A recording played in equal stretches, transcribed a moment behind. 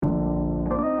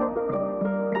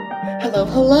Hello,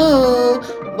 hello.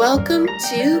 Welcome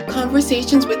to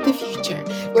Conversations with the Future,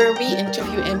 where we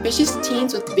interview ambitious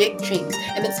teens with big dreams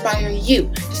and inspire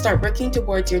you to start working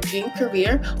towards your dream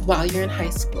career while you're in high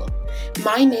school.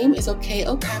 My name is Oke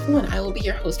Okafu, and I will be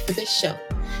your host for this show.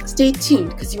 Stay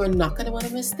tuned because you are not going to want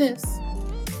to miss this.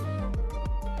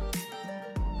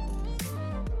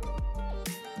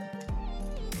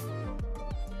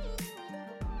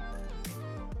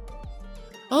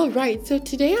 All right, so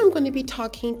today I'm going to be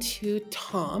talking to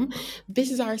Tom. This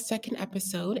is our second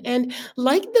episode. And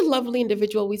like the lovely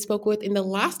individual we spoke with in the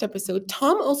last episode,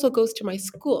 Tom also goes to my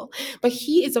school, but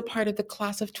he is a part of the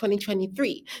class of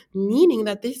 2023, meaning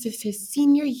that this is his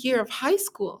senior year of high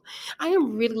school. I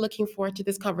am really looking forward to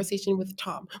this conversation with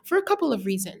Tom for a couple of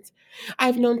reasons.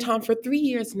 I've known Tom for 3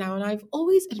 years now, and I've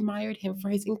always admired him for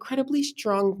his incredibly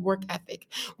strong work ethic,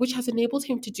 which has enabled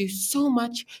him to do so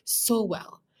much so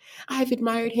well. I've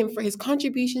admired him for his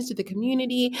contributions to the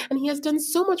community, and he has done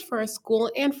so much for our school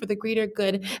and for the greater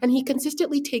good. And he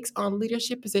consistently takes on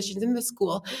leadership positions in the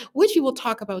school, which we will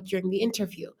talk about during the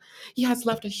interview. He has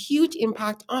left a huge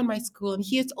impact on my school, and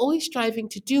he is always striving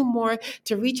to do more,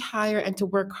 to reach higher, and to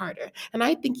work harder. And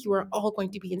I think you are all going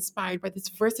to be inspired by this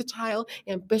versatile,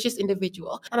 ambitious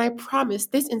individual. And I promise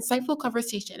this insightful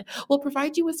conversation will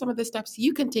provide you with some of the steps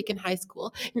you can take in high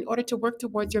school in order to work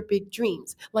towards your big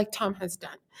dreams, like Tom has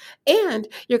done. And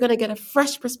you're going to get a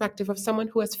fresh perspective of someone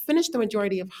who has finished the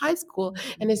majority of high school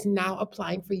and is now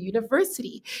applying for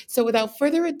university. So without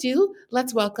further ado,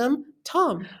 let's welcome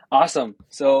Tom. Awesome.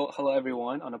 So, hello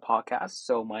everyone on the podcast.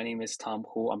 So, my name is Tom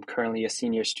Hu. I'm currently a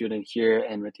senior student here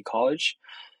in Ridley College.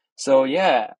 So,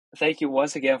 yeah, thank you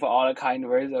once again for all the kind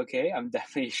words. Okay, I'm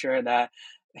definitely sure that,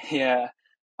 yeah,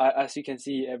 as you can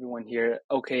see, everyone here,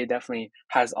 okay, definitely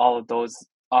has all of those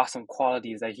awesome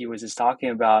qualities that he was just talking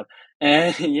about.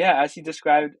 And yeah, as he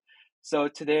described, so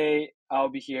today I'll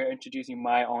be here introducing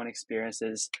my own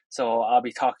experiences. So, I'll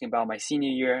be talking about my senior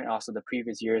year and also the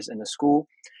previous years in the school.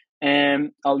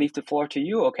 And I'll leave the floor to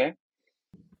you, okay?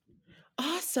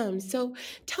 Awesome. So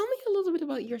tell me a little bit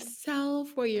about yourself,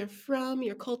 where you're from,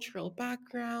 your cultural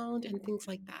background, and things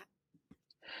like that.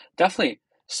 Definitely.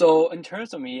 So in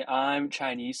terms of me, I'm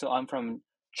Chinese, so I'm from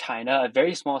China, a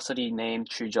very small city named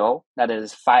Chuzhou that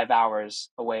is 5 hours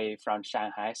away from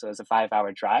Shanghai, so it's a 5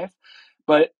 hour drive.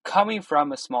 But coming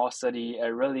from a small city,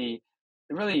 it really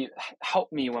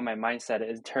helped me with my mindset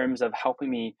in terms of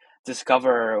helping me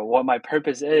discover what my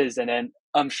purpose is, and then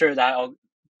I'm sure that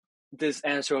this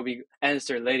answer will be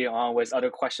answered later on with other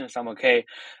questions from okay.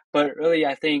 But really,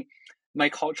 I think my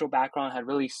cultural background had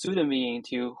really suited me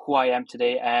into who I am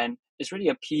today, and it's really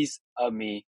a piece of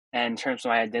me in terms of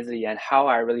my identity and how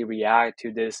I really react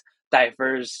to this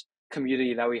diverse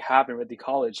community that we have in Ridley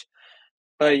College.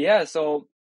 But yeah, so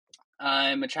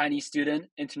I'm a Chinese student,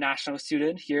 international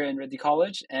student here in Ridley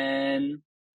College, and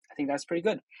I think that's pretty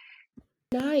good.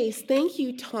 Nice. Thank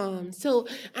you, Tom. So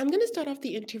I'm going to start off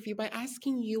the interview by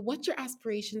asking you what your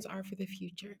aspirations are for the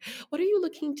future. What are you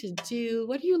looking to do?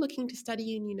 What are you looking to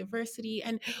study in university?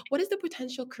 And what is the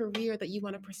potential career that you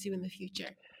want to pursue in the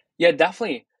future? Yeah,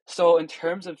 definitely. So in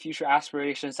terms of future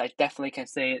aspirations, I definitely can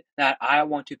say that I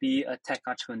want to be a tech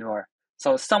entrepreneur.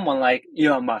 So someone like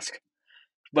Elon Musk.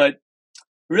 But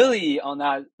really on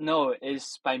that note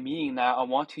is by meaning that I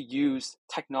want to use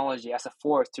technology as a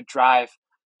force to drive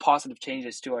positive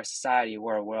changes to our society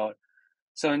or our world.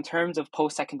 So in terms of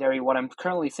post-secondary, what I'm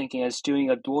currently thinking is doing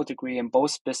a dual degree in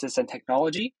both business and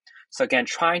technology. So again,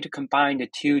 trying to combine the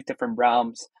two different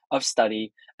realms of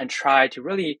study and try to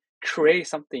really create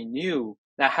something new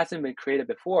that hasn't been created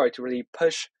before to really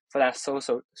push for that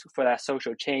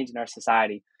social change in our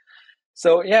society.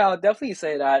 So yeah, I'll definitely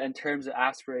say that in terms of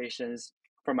aspirations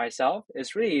for myself,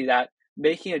 it's really that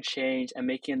making a change and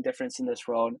making a difference in this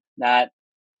world that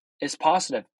is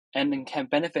positive and can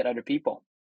benefit other people.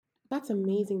 That's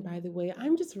amazing, by the way.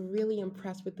 I'm just really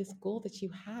impressed with this goal that you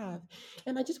have.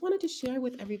 And I just wanted to share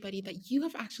with everybody that you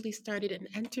have actually started an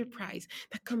enterprise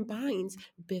that combines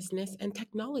business and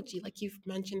technology, like you've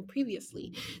mentioned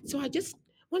previously. So I just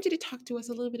want you to talk to us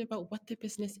a little bit about what the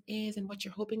business is and what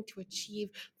you're hoping to achieve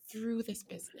through this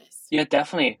business. Yeah,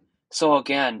 definitely. So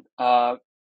again,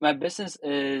 my business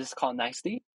is called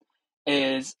Nicely.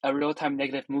 Is a real-time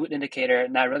negative mood indicator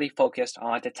that really focused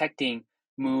on detecting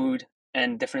mood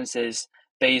and differences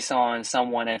based on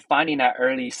someone and finding that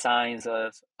early signs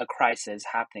of a crisis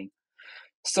happening.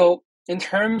 So in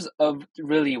terms of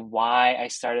really why I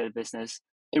started a business,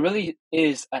 it really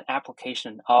is an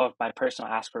application of my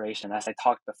personal aspiration, as I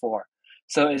talked before.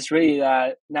 So it's really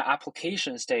that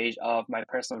application stage of my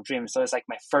personal dream. So it's like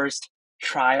my first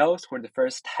trials or the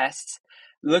first tests,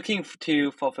 looking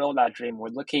to fulfill that dream. We're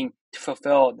looking to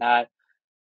fulfill that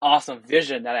awesome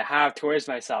vision that I have towards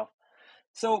myself.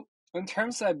 So in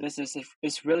terms of business,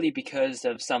 it's really because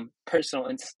of some personal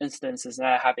instances that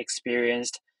I have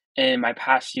experienced in my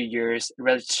past few years,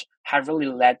 which have really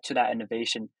led to that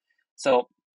innovation. So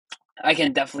I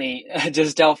can definitely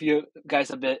just delve you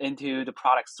guys a bit into the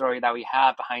product story that we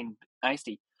have behind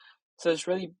Nicety. So it's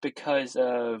really because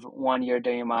of 1 year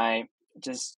during my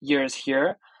just years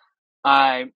here,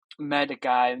 I met a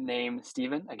guy named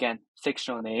Steven. Again,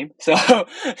 fictional name, so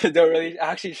don't really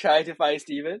actually try to find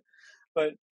Steven.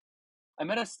 But I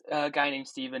met a guy named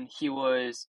Steven. He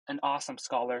was an awesome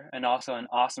scholar and also an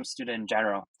awesome student in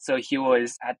general. So he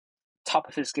was at top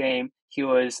of his game. He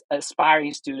was an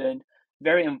aspiring student,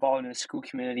 very involved in the school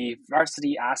community,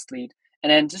 varsity athlete,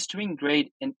 and then just doing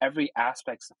great in every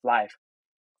aspect of life.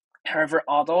 However,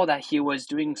 although that he was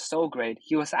doing so great,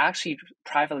 he was actually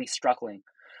privately struggling.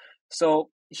 So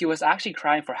he was actually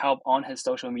crying for help on his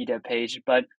social media page,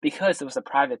 but because it was a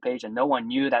private page and no one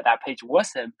knew that that page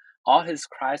was him, all his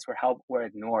cries for help were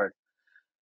ignored.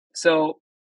 So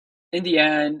in the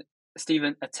end,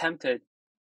 Steven attempted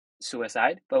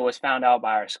suicide, but was found out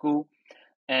by our school.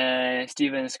 And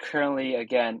Steven's currently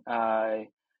again,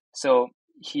 so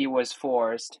he was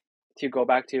forced to go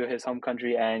back to his home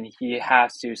country, and he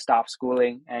has to stop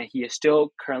schooling, and he is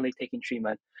still currently taking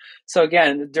treatment. So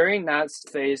again, during that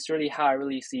phase, really how I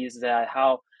really see is that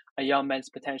how a young man's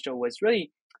potential was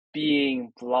really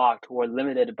being blocked or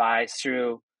limited by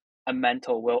through a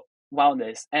mental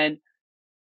wellness. And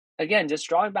again, just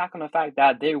drawing back on the fact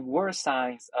that there were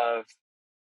signs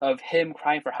of him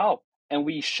crying for help, and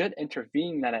we should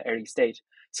intervene at an early stage.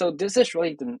 So this is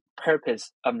really the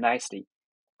purpose of Nicely.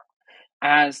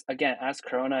 As again, as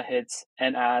Corona hits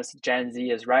and as Gen Z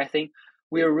is rising,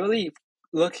 we are really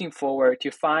looking forward to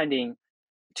finding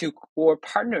to or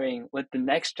partnering with the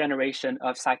next generation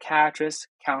of psychiatrists,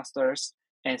 counselors,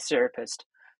 and therapists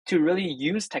to really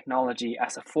use technology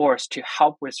as a force to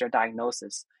help with their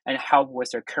diagnosis and help with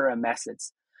their current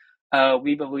methods.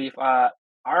 We believe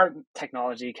our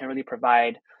technology can really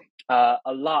provide a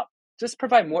lot, just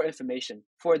provide more information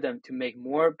for them to make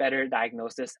more better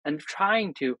diagnosis and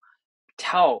trying to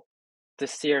tell the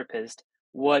therapist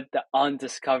what the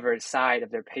undiscovered side of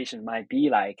their patient might be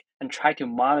like and try to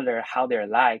monitor how they're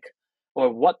like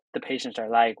or what the patients are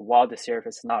like while the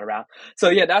therapist is not around. So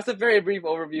yeah, that's a very brief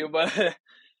overview, but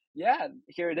yeah,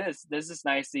 here it is. This is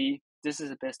Nicely. This is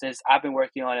a business. I've been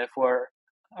working on it for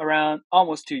around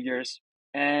almost 2 years,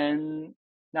 and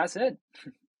that's it.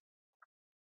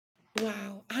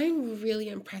 Wow, I'm really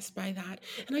impressed by that.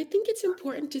 And I think it's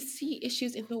important to see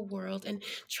issues in the world and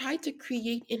try to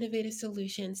create innovative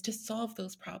solutions to solve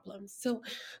those problems. So,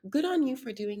 good on you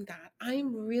for doing that.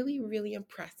 I'm really, really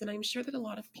impressed. And I'm sure that a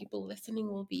lot of people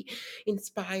listening will be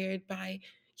inspired by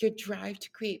your drive to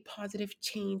create positive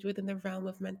change within the realm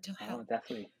of mental Oh, health.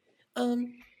 definitely.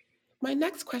 Um, my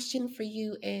next question for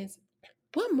you is,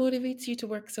 what motivates you to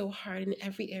work so hard in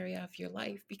every area of your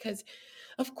life? Because,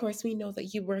 of course, we know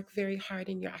that you work very hard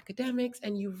in your academics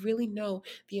and you really know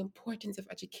the importance of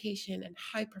education and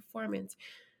high performance.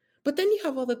 But then you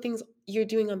have all the things you're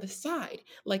doing on the side,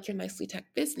 like your Nicely Tech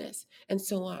business and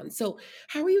so on. So,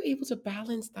 how are you able to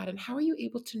balance that? And how are you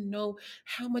able to know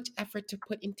how much effort to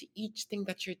put into each thing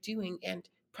that you're doing and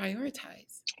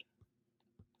prioritize?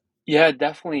 Yeah,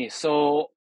 definitely.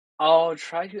 So I'll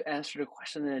try to answer the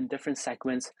question in different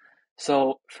segments.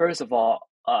 So first of all,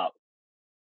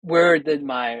 where did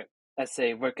my, let's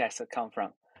say, work ethic come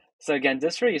from? So again,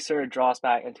 this really sort of draws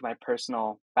back into my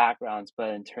personal backgrounds, but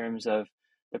in terms of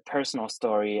the personal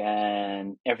story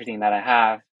and everything that I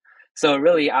have. So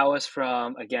really, I was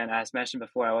from, again, as mentioned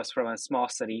before, I was from a small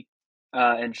city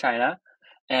in China,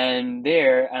 and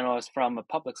I was from a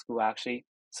public school actually.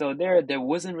 So there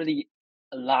wasn't really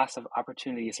lots of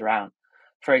opportunities around.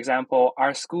 For example,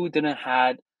 our school didn't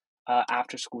had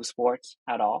after school sports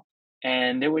at all,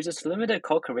 and there was just limited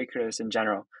co-curriculars in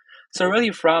general. So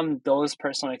really from those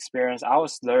personal experience, I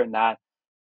was learned that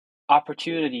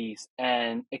opportunities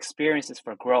and experiences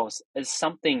for growth is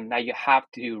something that you have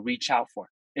to reach out for.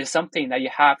 It's something that you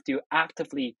have to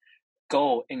actively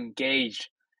go engage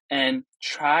and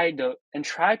try to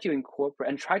incorporate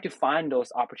and try to find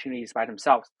those opportunities by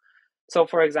themselves. So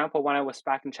for example, when I was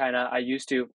back in China, I used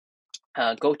to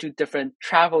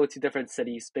travel to different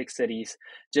cities, big cities,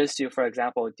 just to, for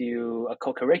example, do a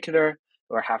co-curricular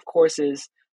or have courses,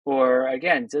 or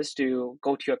again, just to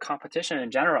go to a competition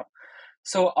in general.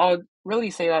 So I'll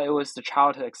really say that it was the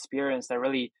childhood experience that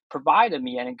really provided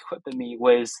me and equipped me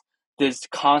with this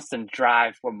constant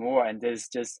drive for more and this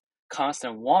just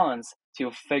constant wants to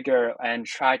figure and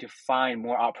try to find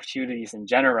more opportunities in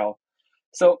general.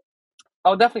 So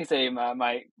I'll definitely say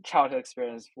my childhood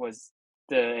experience was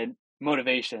the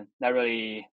motivation that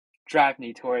really drive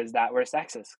me towards that were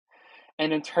sexist.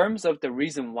 And in terms of the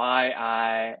reason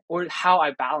why or how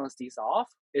I balance these off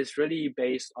is really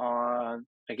based on,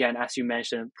 again, as you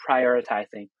mentioned,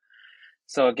 prioritizing.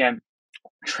 So again,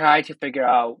 try to figure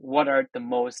out what are the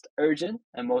most urgent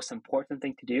and most important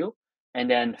thing to do, and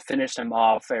then finish them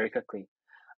off very quickly.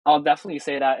 I'll definitely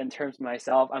say that in terms of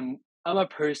myself, I'm a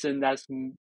person that's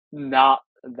not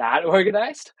that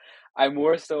organized. I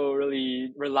more so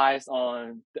really relies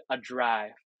on a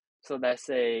drive. So let's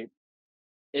say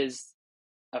is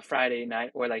a Friday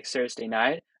night or like Thursday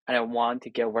night and I want to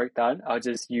get work done, I'll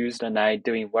just use the night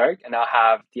doing work and I'll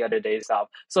have the other days off.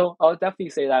 So I'll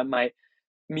definitely say that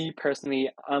me personally,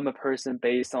 I'm a person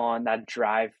based on that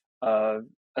drive of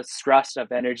a thrust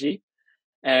of energy.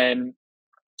 And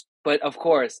but of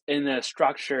course in a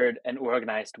structured and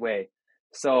organized way.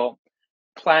 So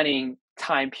planning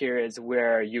time periods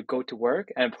where you go to work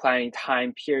and planning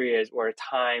time periods or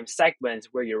time segments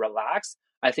where you relax,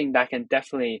 I think that can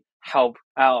definitely help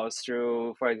out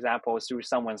through, for example, through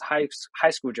someone's high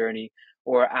school journey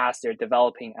or as they're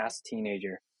developing as a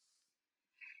teenager.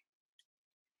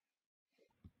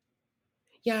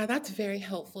 Yeah, that's very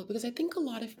helpful because I think a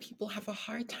lot of people have a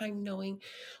hard time knowing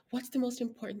what's the most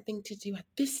important thing to do at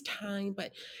this time.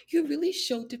 But you really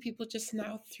showed to people just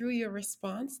now through your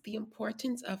response the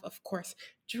importance of course,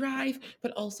 drive,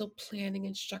 but also planning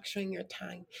and structuring your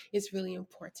time is really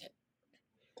important.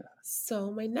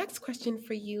 So, my next question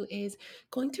for you is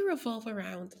going to revolve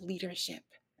around leadership.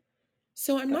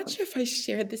 So I'm not Definitely. sure if I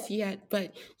shared this yet,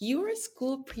 but you are a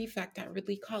school prefect at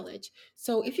Ridley College.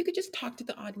 So if you could just talk to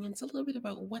the audience a little bit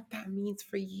about what that means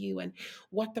for you and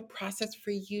what the process for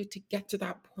you to get to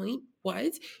that point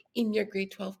was in your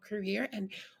grade 12 career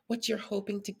and what you're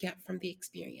hoping to get from the Yeah,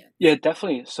 experience.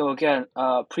 definitely. So again,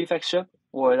 prefectship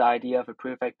or the idea of a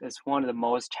prefect is one of the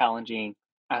most challenging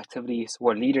activities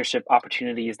or leadership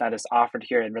opportunities that is offered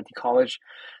here at Reddy College.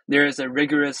 There is a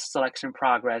rigorous selection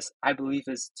progress. I believe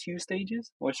is 2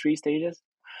 stages or 3 stages,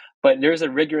 but there's a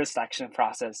rigorous selection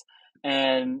process.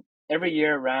 And every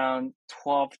year around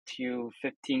 12 to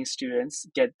 15 students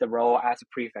get the role as a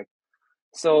prefect.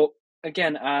 So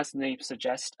again, as the name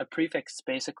suggests, a prefect is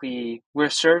basically we're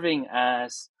serving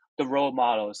as the role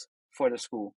models for the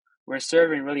school. We're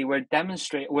serving really we're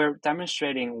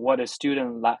demonstrating what a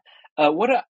student like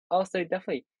I'll say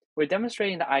definitely we're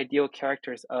demonstrating the ideal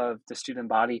characters of the student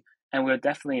body, and we're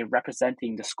definitely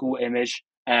representing the school image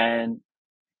and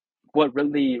what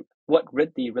Ridley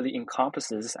really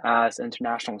encompasses as an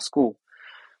international school.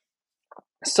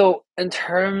 So in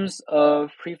terms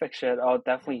of prefectship, I'll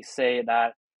definitely say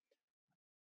that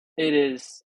it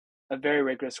is a very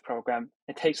rigorous program.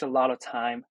 It takes a lot of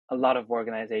time, a lot of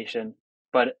organization,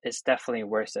 but it's definitely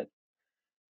worth it.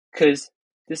 Because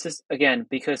this is again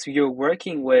because you're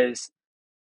working with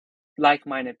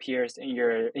like-minded peers in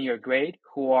your grade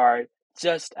who are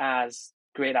just as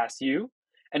great as you,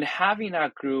 and having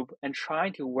that group and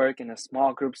trying to work in a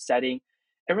small group setting,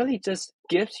 it really just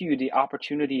gives you the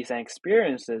opportunities and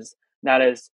experiences that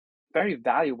is very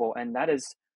valuable and that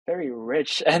is very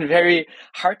rich and very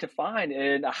hard to find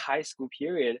in a high school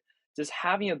period. Just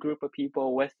having a group of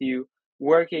people with you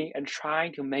working and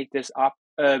trying to make this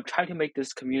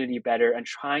community better and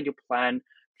trying to plan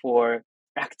for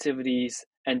activities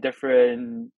and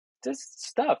different just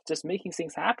stuff, just making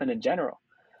things happen in general.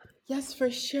 Yes, for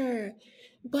sure.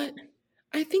 But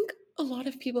I think a lot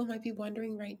of people might be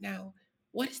wondering right now,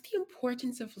 what is the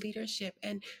importance of leadership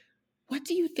and what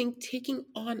do you think taking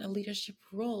on a leadership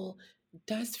role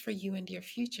does for you and your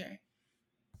future?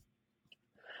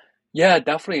 Yeah,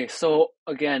 definitely. So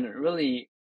again, really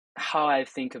how I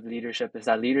think of leadership is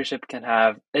that leadership can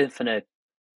have infinite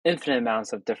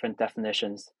amounts of different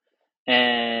definitions.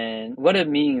 And what it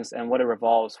means and what it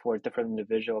revolves for a different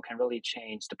individual can really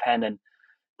change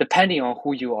depending on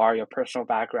who you are, your personal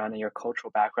background and your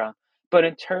cultural background. But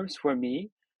in terms for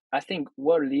me, I think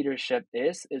what leadership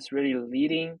is really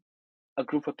leading a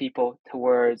group of people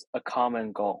towards a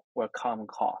common goal or a common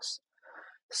cause.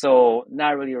 So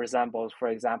that really resembles, for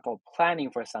example, planning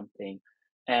for something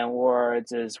and or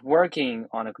just working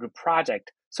on a group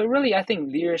project. So really I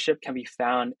think leadership can be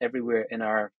found everywhere in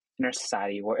our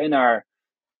society or in our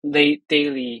late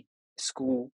daily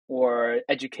school or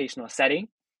educational setting.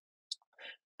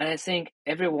 And I think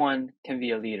everyone can be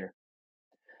a leader.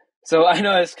 So I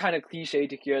know it's kind of cliche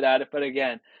to hear that, but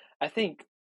again, I think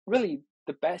really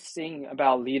the best thing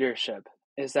about leadership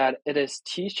is that it is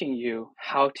teaching you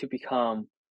how to become,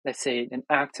 let's say, an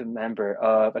active member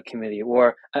of a community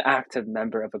or an active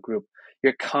member of a group.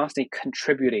 you're constantly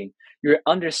contributing, you're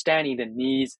understanding the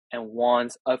needs and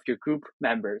wants of your group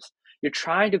members. You're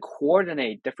trying to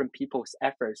coordinate different people's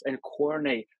efforts and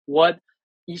coordinate what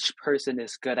each person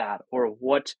is good at or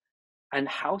what and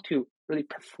how to really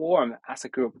perform as a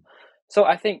group. So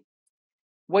I think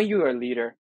when you're a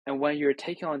leader and when you're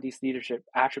taking on these leadership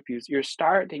attributes, you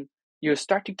start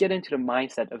to get into the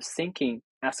mindset of thinking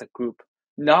as a group,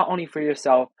 not only for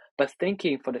yourself, but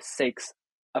thinking for the sakes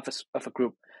of a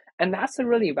group. And that's a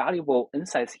really valuable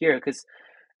insights here because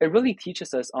it really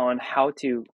teaches us on how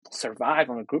to survive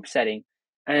on a group setting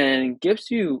and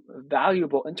gives you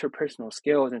valuable interpersonal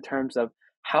skills in terms of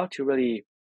how to really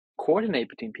coordinate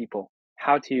between people,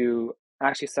 how to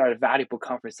actually start a valuable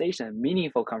conversation,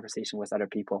 meaningful conversation with other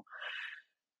people.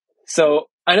 So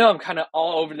I know I'm kind of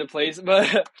all over the place,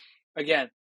 but again,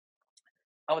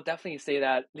 I would definitely say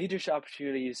that leadership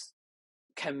opportunities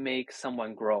can make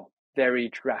someone grow very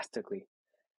drastically,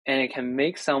 and it can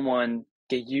make someone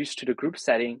get used to the group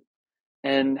setting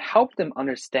and help them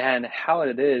understand how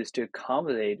it is to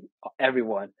accommodate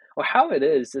everyone or how it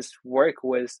is to work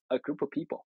with a group of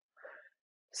people.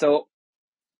 So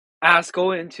as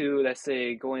going into, let's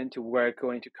say, going into work,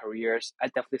 going into careers, I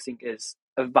definitely think is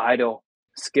a vital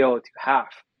skill to have.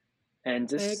 And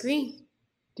I just agree.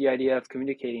 the idea of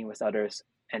communicating with others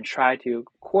and try to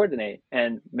coordinate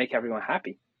and make everyone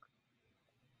happy.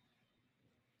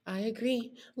 I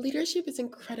agree. Leadership is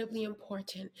incredibly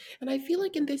important. And I feel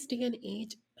like in this day and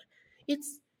age,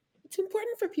 it's it's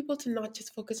important for people to not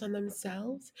just focus on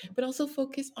themselves, but also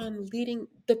focus on leading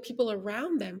the people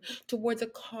around them towards a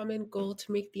common goal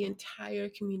to make the entire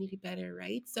community better,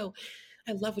 right? So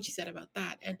I love what you said about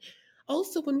that. And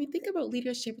also, when we think about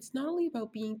leadership, it's not only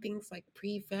about being things like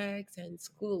prefects and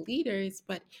school leaders,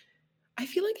 but I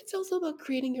feel like it's also about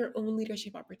creating your own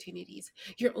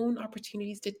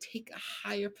opportunities to take a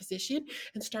higher position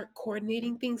and start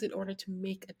coordinating things in order to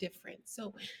make a difference.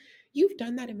 So, you've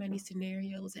done that in many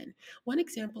scenarios. And one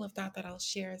example of that I'll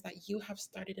share is that you have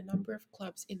started a number of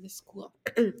clubs in the school.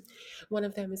 One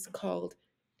of them is called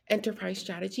Enterprise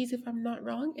Strategies, if I'm not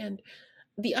wrong. And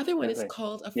the other one is Definitely.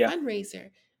 called a Yeah.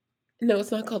 fundraiser. No,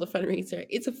 it's not called a fundraiser.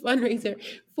 It's a fundraiser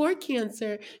for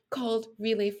cancer called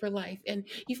Relay for Life. And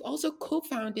you've also co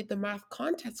founded the Math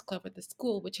Contest Club at the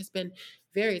school, which has been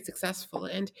very successful.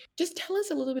 And just tell us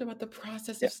a little bit about the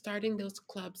process Yeah. of starting those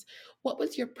clubs. What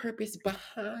was your purpose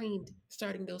behind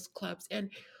starting those clubs?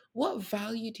 And what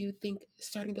value do you think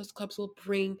starting those clubs will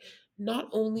bring not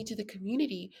only to the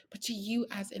community, but to you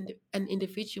as an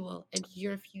individual and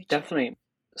your future? Definitely.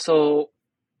 So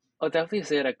I'll definitely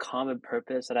say the common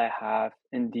purpose that I have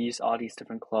in all these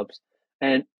different clubs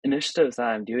and initiatives that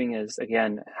I'm doing is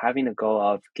again having the goal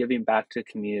of giving back to the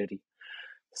community.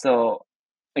 So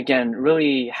again,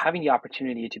 really having the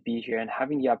opportunity to be here and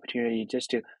having the opportunity just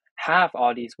to have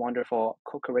all these wonderful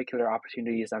co-curricular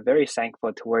opportunities. I'm very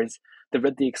thankful towards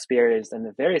the experience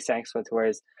and very thankful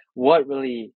towards what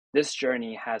really this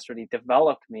journey has really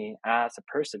developed me as a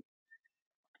person.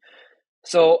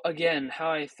 So again, how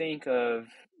I think of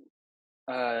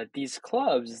these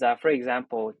clubs is that, for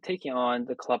example, taking on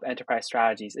the club enterprise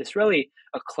strategies is really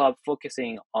a club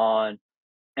focusing on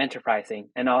enterprising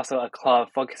and also a club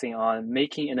focusing on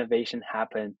making innovation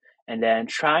happen and then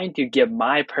trying to get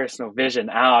my personal vision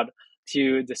out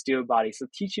to the student body. So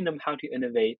teaching them how to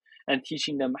innovate and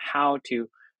teaching them how to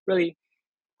really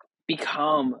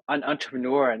become an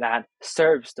entrepreneur that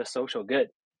serves the social good.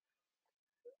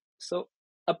 So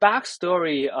a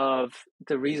backstory of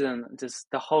the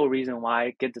whole reason why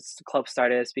I get this club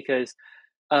started is because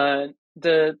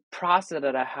the process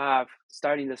that I have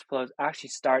starting this club actually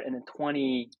started in the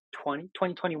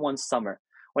 2021 summer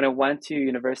when I went to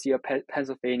University of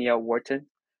Pennsylvania, Wharton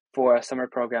for a summer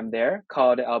program there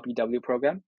called the LBW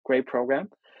program, great program.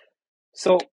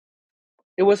 So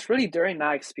it was really during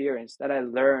that experience that I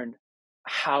learned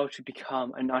how to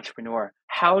become an entrepreneur,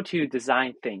 how to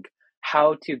design think,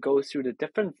 how to go through the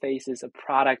different phases of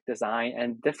product design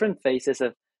and different phases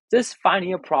of just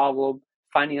finding a problem,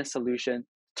 finding a solution,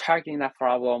 targeting that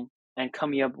problem, and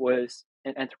coming up with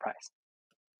an enterprise.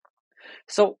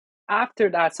 So after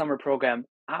that summer program,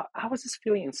 I was just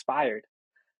feeling inspired.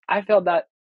 I felt that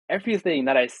everything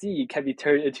that I see can be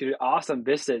turned into awesome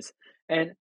business.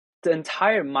 And the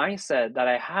entire mindset that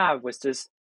I have was just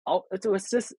it was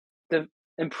just the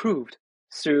improved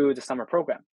through the summer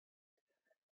program.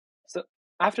 So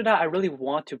after that, I really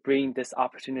want to bring this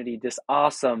opportunity, this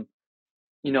awesome,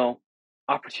 you know,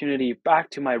 opportunity back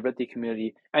to my Ridley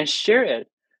community and share it,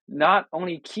 not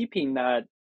only keeping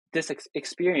this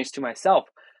experience to myself,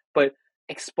 but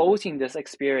exposing this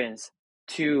experience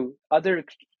to other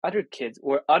kids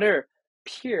or other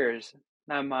peers,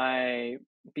 that might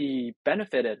be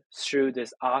benefited through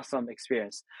this awesome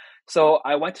experience. So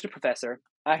I went to the professor.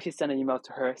 I actually sent an email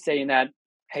to her saying that,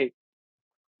 hey,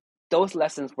 those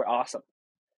lessons were awesome.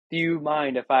 Do you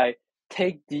mind if I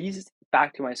take these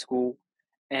back to my school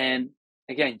and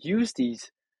again use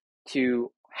these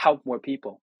to help more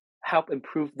people, help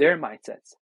improve their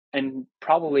mindsets, and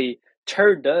probably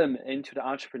turn them into the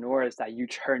entrepreneurs that you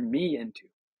turned me into?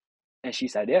 And she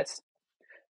said yes.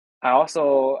 I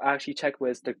also actually checked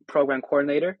with the program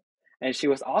coordinator, and she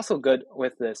was also good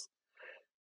with this.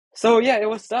 So yeah, it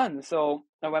was done. So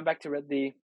I went back to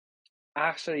Ridley,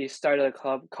 actually started a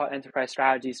club called Enterprise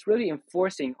Strategies, really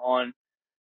enforcing on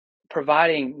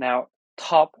providing now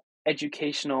top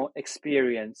educational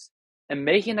experience and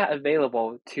making that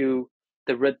available to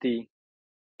the Ridley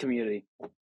community.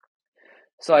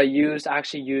 So I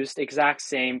actually used the exact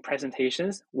same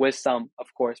presentations with some,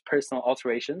 of course, personal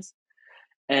alterations,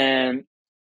 and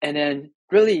and then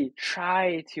really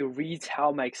try to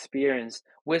retell my experience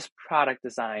with product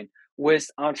design, with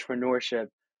entrepreneurship,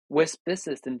 with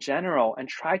business in general, and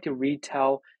try to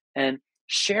retell and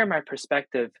share my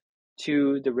perspective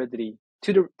to the Ridley,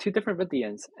 to the to different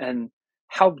Ridleyans, and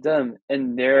help them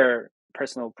in their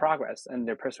personal progress and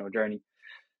their personal journey.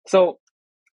 So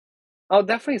I'll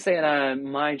definitely say that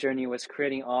my journey was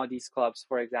creating all these clubs,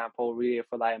 for example, Relay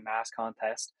for Light Mass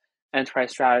Contest,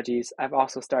 Enterprise Strategies. I've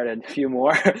also started a few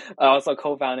more. I also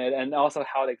co-founded and also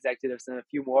held executives in a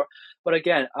few more. But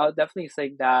again, I'll definitely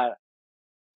say that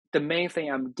the main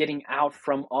thing I'm getting out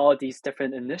from all these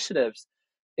different initiatives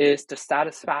is the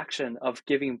satisfaction of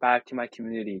giving back to my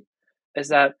community. Is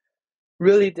that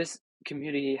really this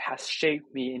community has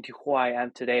shaped me into who I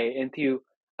am today, into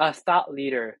a thought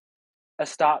leader,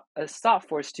 a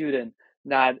thoughtful student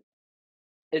that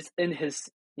is in his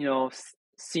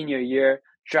senior year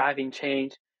driving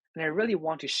change, and I really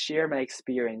want to share my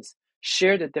experience,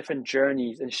 share the different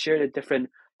journeys, and share the different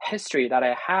history that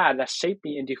I had that shaped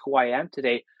me into who I am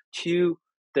today to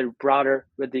the broader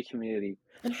Ridley community.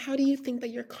 And how do you think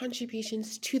that your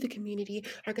contributions to the community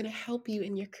are going to help you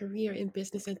in your career in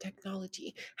business and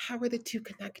technology? How are the two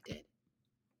connected?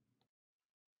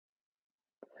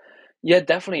 Yeah,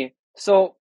 definitely.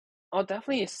 So I'll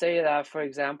definitely say that, for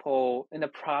example, in the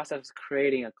process of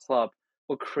creating a club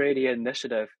or creating an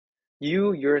initiative,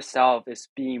 you yourself is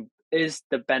being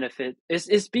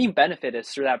benefited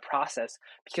through that process,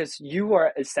 because you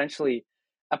are essentially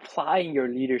applying your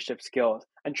leadership skills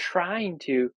and trying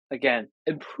to again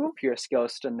improve your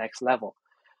skills to the next level.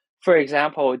 For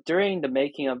example, during the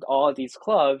making of all of these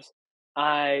clubs,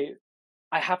 I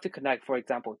I have to connect, for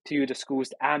example, to the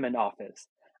school's admin office.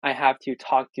 I have to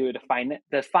talk to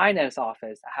the finance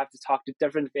office. I have to talk to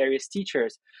different various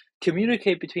teachers,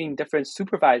 communicate between different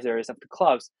supervisors of the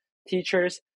clubs,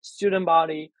 teachers, student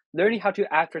body, learning how to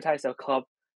advertise a club.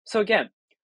 So again,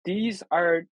 these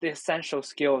are the essential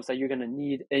skills that you're going to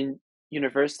need in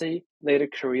university, later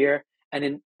career, and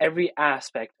in every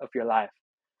aspect of your life.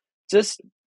 Just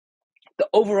the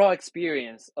overall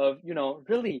experience of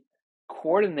really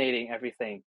coordinating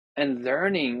everything and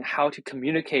learning how to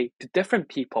communicate to different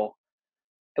people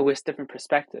with different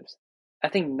perspectives. I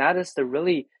think that is the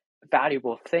really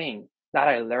valuable thing that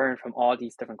I learned from all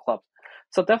these different clubs.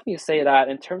 So definitely say that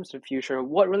in terms of future,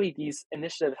 what really these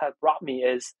initiatives have brought me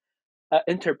is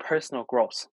interpersonal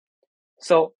growth.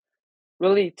 So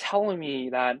really telling me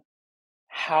that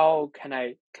how can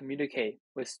I communicate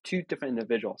with two different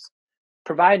individuals,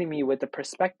 providing me with the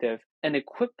perspective and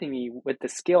equipping me with the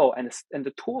skill and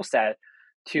the tool set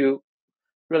to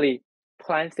really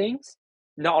plan things,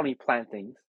 not only plan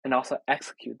things, and also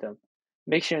execute them.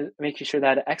 Making sure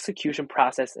that the execution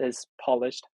process is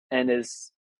polished and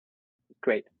is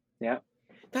great. Yeah,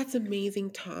 That's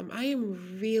amazing, Tom. I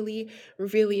am really,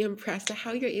 really impressed at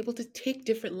how you're able to take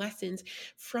different lessons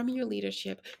from your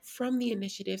leadership, from the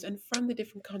initiatives, and from the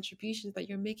different contributions that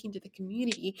you're making to the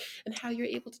community, and how you're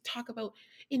able to talk about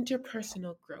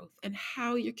interpersonal growth and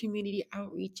how your community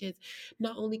outreaches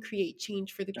not only create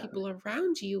change for the definitely. people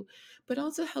around you, but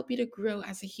also help you to grow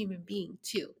as a human being,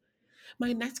 too.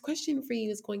 My next question for you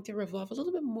is going to revolve a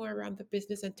little bit more around the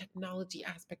business and technology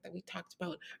aspect that we talked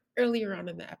about earlier on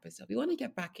in the episode. We want to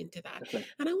get back into that. Definitely.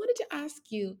 And I wanted to ask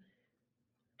you,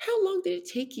 how long did it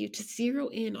take you to zero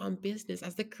in on business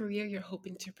as the career you're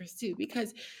hoping to pursue?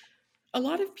 Because a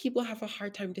lot of people have a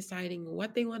hard time deciding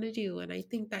what they want to do. And I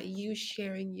think that you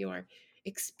sharing your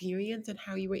experience and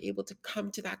how you were able to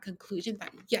come to that conclusion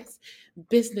that yes,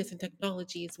 business and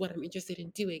technology is what I'm interested in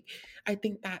doing. I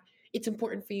think that it's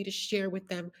important for you to share with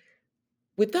them,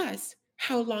 with us,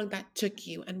 how long that took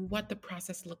you and what the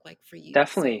process looked like for you. So,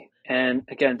 Definitely. And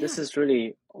again, this yeah. is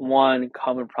really one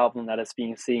common problem that is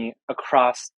being seen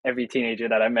across every teenager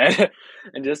that I met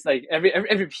and just like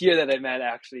every peer that I met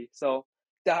actually. So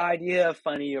the idea of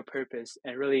finding your purpose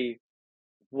and really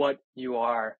what you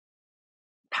are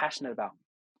passionate about.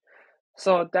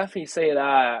 So I'll definitely say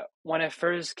that when I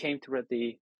first came to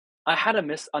Ridley, I had a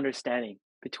misunderstanding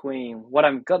between what I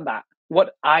am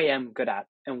good at,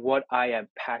 and what I am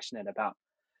passionate about.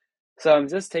 So I'm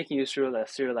just taking you through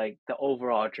like the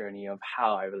overall journey of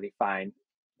how I really find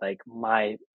like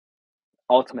my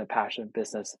ultimate passion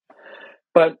business.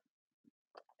 But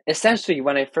essentially,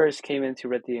 when I first came into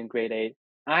Ridley in grade eight,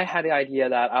 I had the idea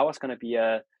that I was going to be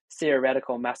a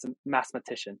theoretical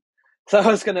mathematician. So I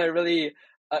was going to really,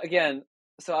 again,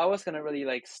 so I was going to really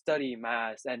like study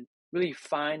math and really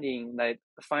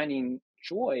finding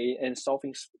joy in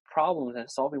solving problems and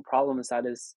solving problems that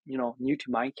is, new to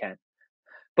my can.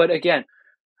 But again,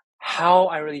 how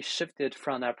I really shifted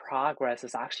from that progress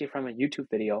is actually from a YouTube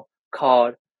video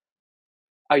called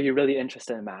 "Are you really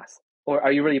interested in math?" or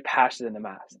 "Are you really passionate in the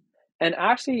math?" And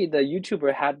actually, the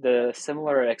YouTuber had the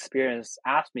similar experience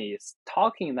as me,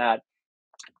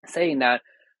 saying that,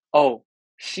 oh,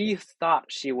 she thought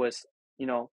she was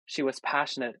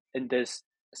passionate in this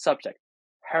subject.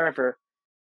 However,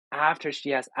 after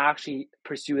she has actually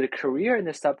pursued a career in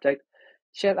this subject,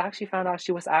 she has actually found out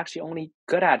she was actually only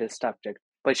good at this subject,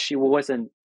 but she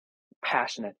wasn't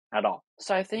passionate at all.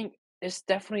 So I think it's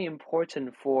definitely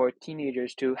important for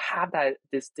teenagers to have that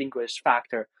distinguished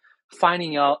factor.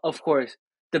 Finding out, of course,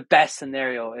 the best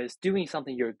scenario is doing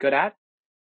something you're good at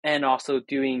and also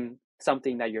doing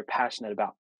something that you're passionate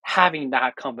about. Having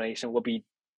that combination will be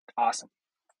awesome.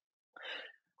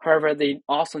 However, they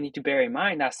also need to bear in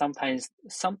mind that sometimes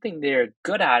something they're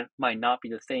good at might not be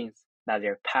the things that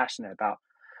they're passionate about.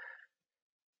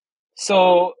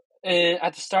 So,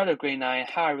 at the start of grade nine,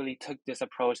 how I really took this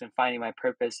approach in finding my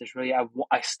purpose is really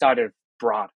I started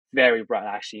broad, very broad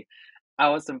actually. I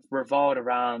was revolved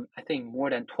around I think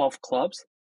more than 12 clubs,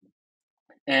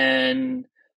 and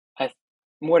I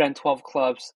more than 12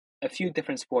 clubs, a few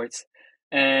different sports,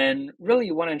 and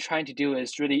really what I'm trying to do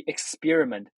is really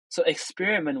experiment. So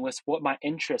experiment with what my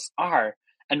interests are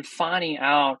and finding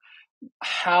out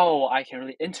how I can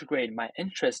really integrate my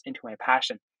interest into my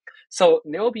passion. So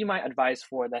there will be my advice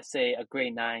for, let's say, a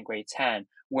grade 9, grade 10,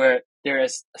 where there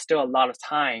is still a lot of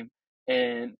time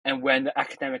and when the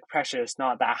academic pressure is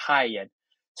not that high yet.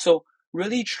 So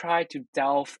really try to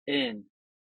delve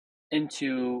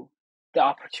into the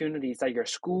opportunities that your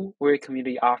school or your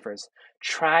community offers.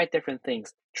 Try different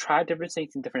things. Try different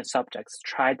things in different subjects.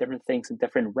 Try different things in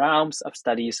different realms of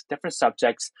studies, different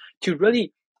subjects to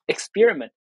really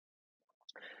experiment.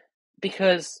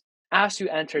 Because as you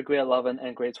enter grade 11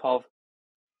 and grade 12,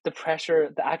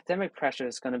 the academic pressure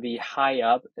is going to be high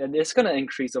up and it's going to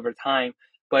increase over time,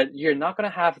 but you're not going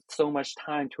to have so much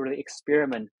time to really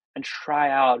experiment and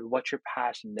try out what your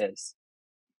passion is.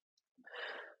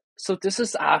 So this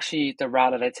is actually the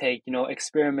route that I take,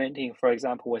 experimenting, for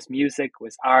example, with music,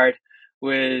 with art,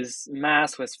 with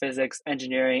math, with physics,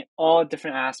 engineering, all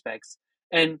different aspects.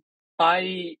 And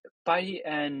by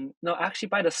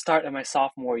the start of my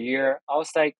sophomore year, I was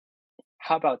like,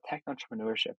 how about tech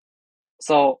entrepreneurship?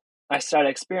 So I started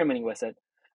experimenting with it.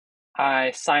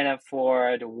 I signed up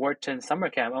for the Wharton summer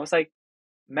camp. I was like,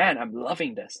 man, I'm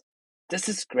loving this. This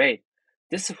is great.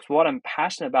 This is what I'm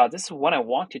passionate about. This is what I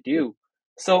want to do.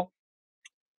 So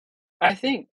I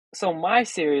think so. My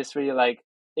series really like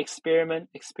experiment,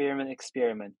 experiment,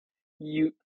 experiment.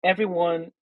 You,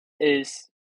 everyone is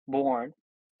born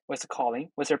with a calling,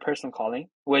 with their personal calling,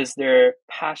 with their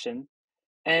passion,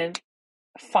 and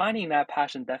finding that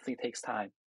passion definitely takes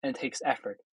time and takes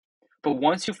effort. But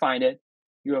once you find it,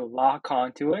 you'll lock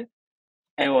onto it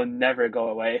and it will never go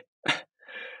away.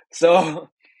 So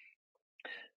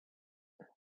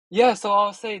yeah, so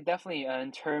I'll say definitely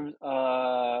in terms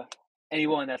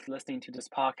anyone that's listening to this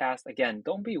podcast, again,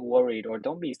 don't be worried or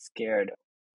don't be scared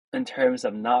in terms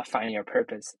of not finding your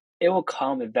purpose. It will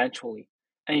come eventually,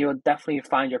 and you'll definitely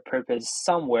find your purpose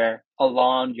somewhere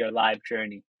along your life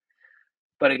journey.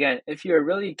 But again, if you're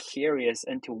really curious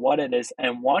into what it is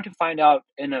and want to find out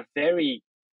in a very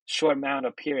short amount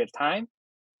of period of time,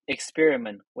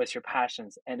 experiment with your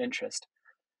passions and interest.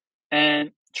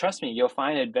 And trust me, you'll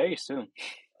find it very soon.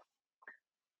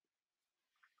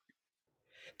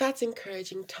 That's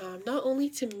encouraging, Tom, not only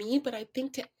to me, but I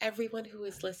think to everyone who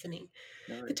is listening.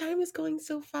 No The worries. time is going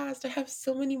so fast. I have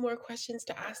so many more questions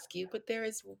to ask you, but there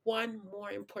is one more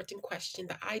important question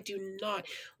that I do not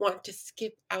want to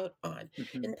skip out on.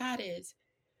 Mhm. And that is,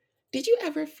 Did you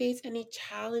ever face any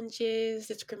challenges,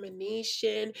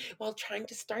 discrimination while trying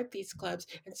to start these clubs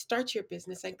and start your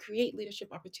business and create leadership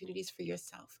opportunities for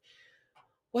yourself?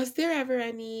 Was there ever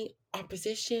any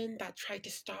opposition that tried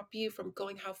to stop you from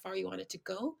going how far you wanted to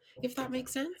go, if that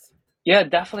makes sense? Yeah,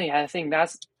 definitely. I think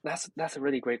that's a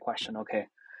really great question. Okay.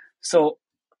 So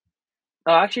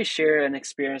I'll actually share an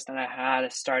experience that I had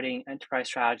starting enterprise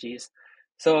strategies.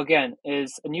 So again,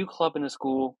 it's a new club in the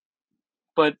school,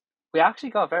 but we actually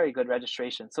got very good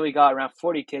registration. So we got around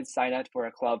 40 kids signed up for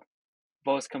a club,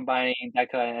 both combining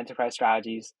DECA and enterprise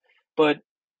strategies. But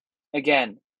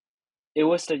again, it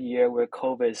was the year where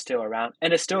COVID is still around,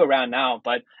 and it's still around now,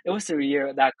 but it was the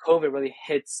year that COVID really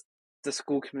hits the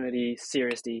school community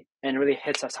seriously and really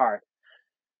hits us hard.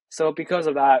 So because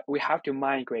of that, we have to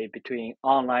migrate between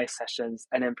online sessions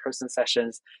and in-person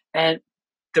sessions. And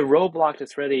the roadblock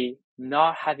is really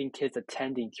not having kids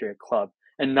attending to your club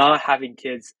and not having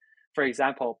kids, for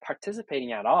example,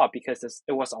 participating at all because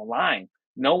it was online.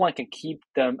 No one can keep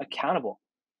them accountable.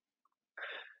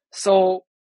 So,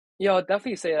 I'll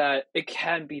definitely say that it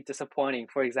can be disappointing.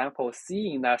 For example,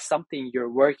 seeing that something you're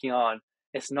working on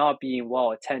is not being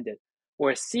well attended,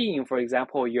 or seeing, for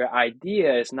example, your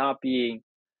idea is not being,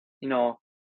 you know,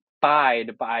 by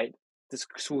the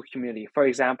school community. For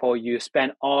example, you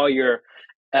spend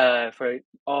for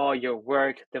all your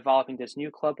work developing this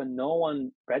new club, and no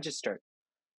one registered.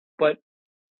 But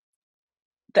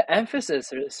the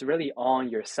emphasis is really on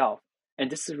yourself, and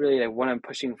this is really like what I'm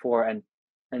pushing for, and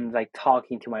like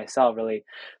talking to myself really.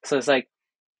 So it's like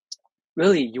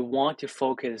really you want to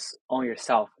focus on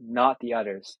yourself, not the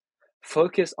others.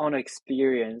 Focus on the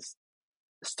experience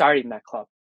starting that club,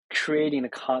 creating the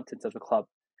content of the club,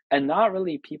 and not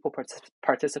really people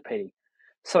participating.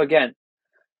 So again,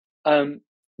 um,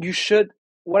 you should.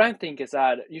 What I think is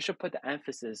that you should put the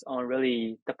emphasis on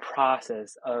really the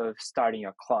process of starting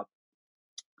your club.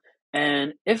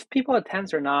 And if people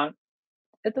attend or not,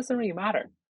 it doesn't really matter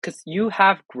because you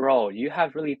have grown, you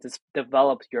have really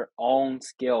developed your own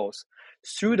skills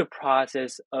through the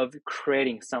process of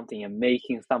creating something and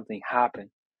making something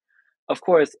happen. Of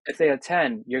course, if they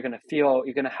attend, you're gonna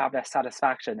have that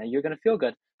satisfaction and you're gonna feel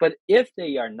good. But if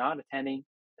they are not attending,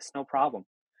 it's no problem.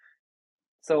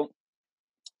 So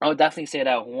I would definitely say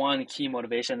that one key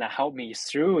motivation that helped me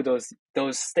through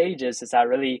those stages is that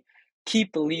really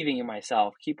keep believing in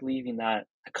myself, keep believing that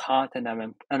the content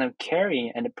I'm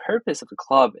carrying and the purpose of the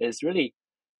club is really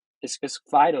is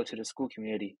vital to the school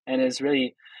community, and is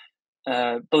really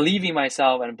believing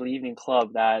myself and believing in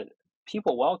club that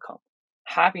people welcome,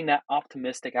 having that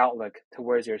optimistic outlook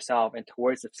towards yourself and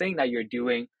towards the thing that you're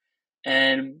doing,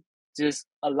 and just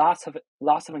lots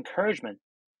of encouragement.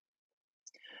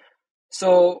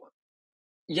 So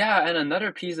yeah, and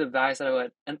another piece of advice that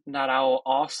I will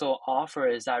also offer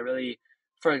is that really,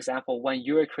 for example, when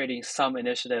you're creating some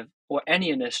initiative or any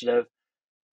initiative,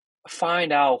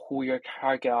 find out who your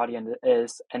target audience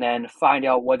is, and then find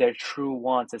out what their true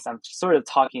wants is. I'm sort of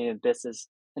talking in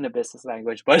a business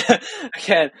language, but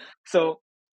again, so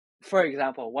for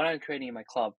example, when I'm creating in my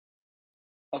club,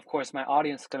 of course, my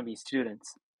audience is going to be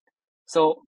students.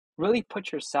 So really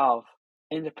put yourself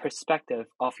in the perspective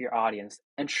of your audience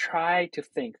and try to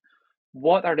think,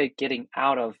 what are they getting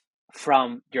out of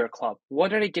from your club?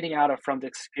 What are they getting out of from the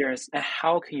experience, and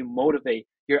how can you motivate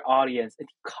your audience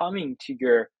into coming to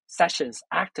your sessions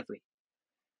actively?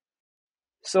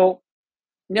 So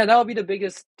yeah, that will be the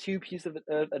biggest two pieces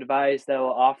of advice that I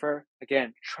will offer.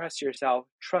 Again, trust yourself,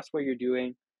 trust what you're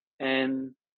doing,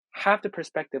 and have the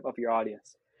perspective of your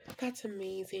audience. That's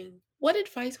amazing. What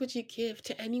advice would you give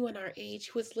to anyone our age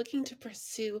who is looking to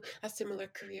pursue a similar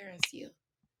career as you?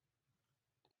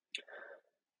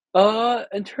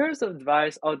 In terms of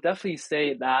advice, I'll definitely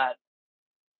say that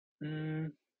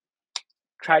mm,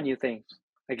 try new things.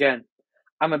 Again,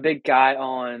 I'm a big guy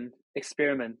on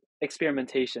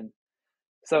experimentation.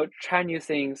 So try new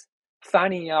things,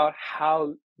 finding out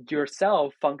how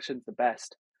yourself functions the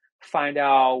best, find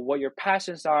out what your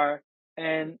passions are,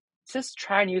 and just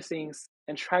try new things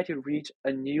and try to reach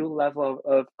a new level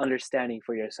of understanding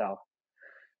for yourself.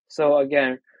 So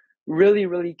again,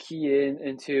 really key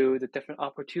into the different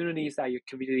opportunities that your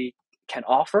community can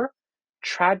offer.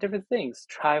 Try different things.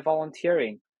 Try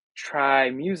volunteering. Try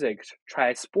music.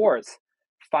 Try sports.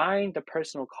 Find the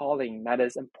personal calling that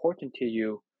is important to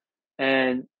you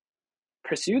and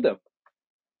pursue them.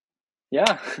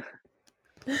 Yeah.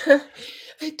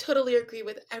 I totally agree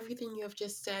with everything you have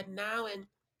just said now and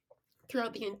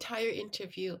throughout the entire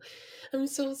interview. I'm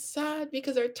so sad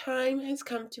because our time has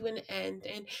come to an end,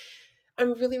 and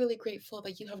I'm really grateful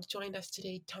that you have joined us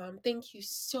today, Tom. Thank you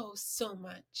so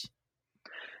much.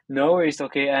 No worries,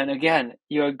 okay. And again,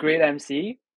 you're a great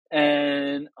MC,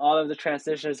 and all of the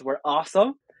transitions were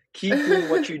awesome. Keep doing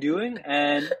what you're doing,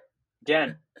 and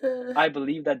again, I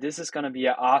believe that this is going to be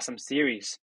an awesome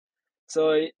series.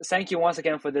 So thank you once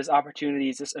again for this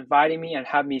opportunity, just inviting me and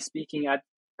have me speaking at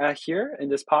here in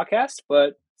this podcast.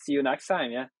 But see you next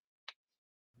time, yeah.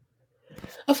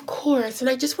 Of course. And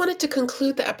I just wanted to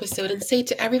conclude the episode and say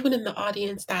to everyone in the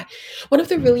audience that one of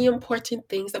the really important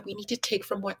things that we need to take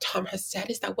from what Tom has said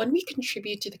is that when we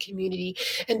contribute to the community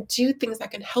and do things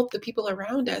that can help the people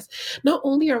around us, not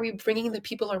only are we bringing the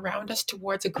people around us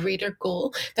towards a greater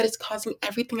goal that is causing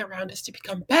everything around us to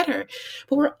become better,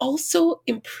 but we're also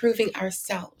improving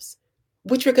ourselves,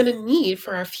 which we're going to need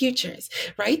for our futures,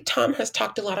 right? Tom has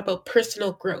talked a lot about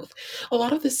personal growth. A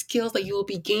lot of the skills that you will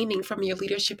be gaining from your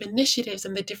leadership initiatives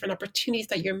and the different opportunities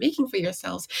that you're making for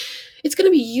yourselves, it's going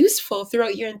to be useful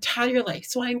throughout your entire life.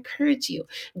 So I encourage you,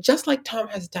 just like Tom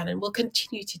has done and will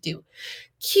continue to do,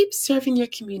 keep serving your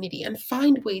community and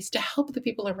find ways to help the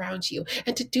people around you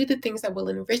and to do the things that will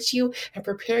enrich you and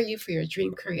prepare you for your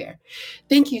dream career.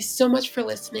 Thank you so much for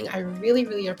listening. I really,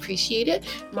 really appreciate it.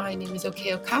 My name is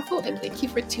Okeo Kafo, and thank you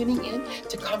for tuning in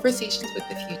to Conversations with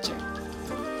the Future.